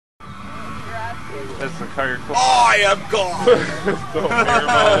That's the car you're close. I am gone!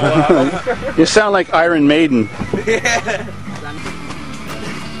 You sound like Iron Maiden. Yeah.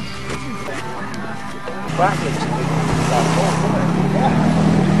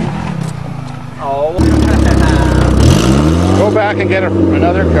 Oh. Go back and get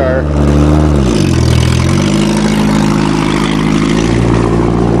another car.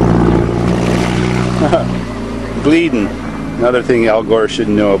 Bleeding. Another thing Al Gore should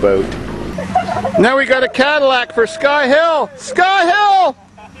know about. Now we got a Cadillac for Sky Hill. Sky Hill!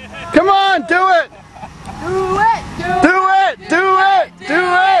 Come on, do it! Do it! Do it! Do it! Do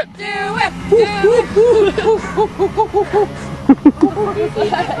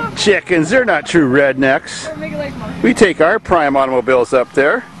it! Chickens, they're not true rednecks. We take our prime automobiles up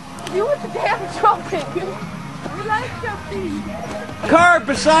there. You want the damn jumping. We like jumping. Car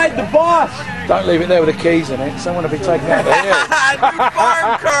beside the boss! Don't leave it there with the keys in it. Someone will be taking out the hill. New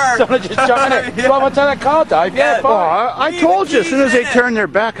farm car! Someone just jumping in it. Do I want to take that car, Dave? Yeah, Oh, fine. I told you, as soon as they turn their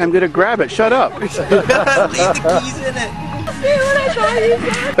back, I'm going to grab it. Shut up. Leave the keys in it. See what I thought you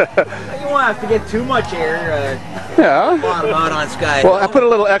said? You won't have to get too much air. Yeah. Bottom out on Sky. Well, I put a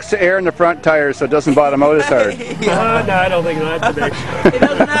little extra air in the front tires so it doesn't bottom out as hard. No, I don't think that's a big. It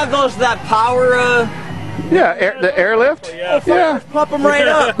doesn't have that power. Yeah, the airlift? Yeah. Pop them right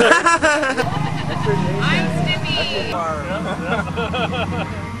up.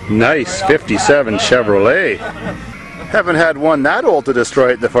 Nice 57 Chevrolet. Haven't had one that old to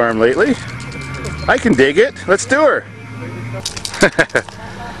destroy at the farm lately. I can dig it. Let's do her.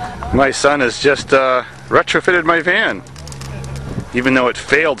 My son has just retrofitted my van, even though it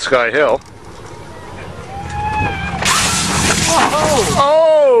failed Sky Hill.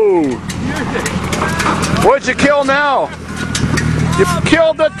 Oh! What'd you kill now? You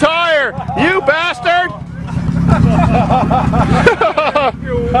killed the tire, you bastard!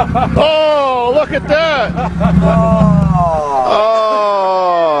 Oh, look at that!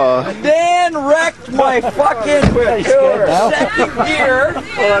 Oh! Dan wrecked my fucking second gear.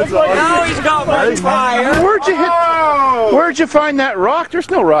 Now he's got my tire. Where'd you find that rock? There's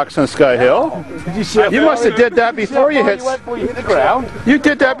no rocks on Sky Hill. You must have did that before you hit the ground. You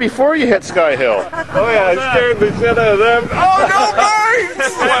did that before you hit Sky Hill. Oh yeah, I scared the shit out of them. Oh no,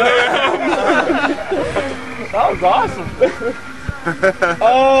 That was awesome.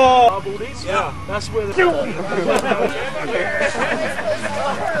 Oh, yeah, that's where the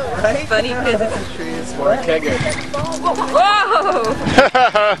Right? Funny because it's a tree. It's more kegger. Whoa!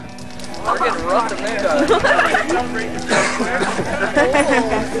 We're getting rough in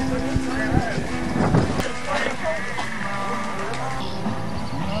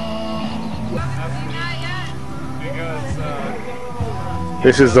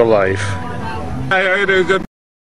This is the life. I heard it was a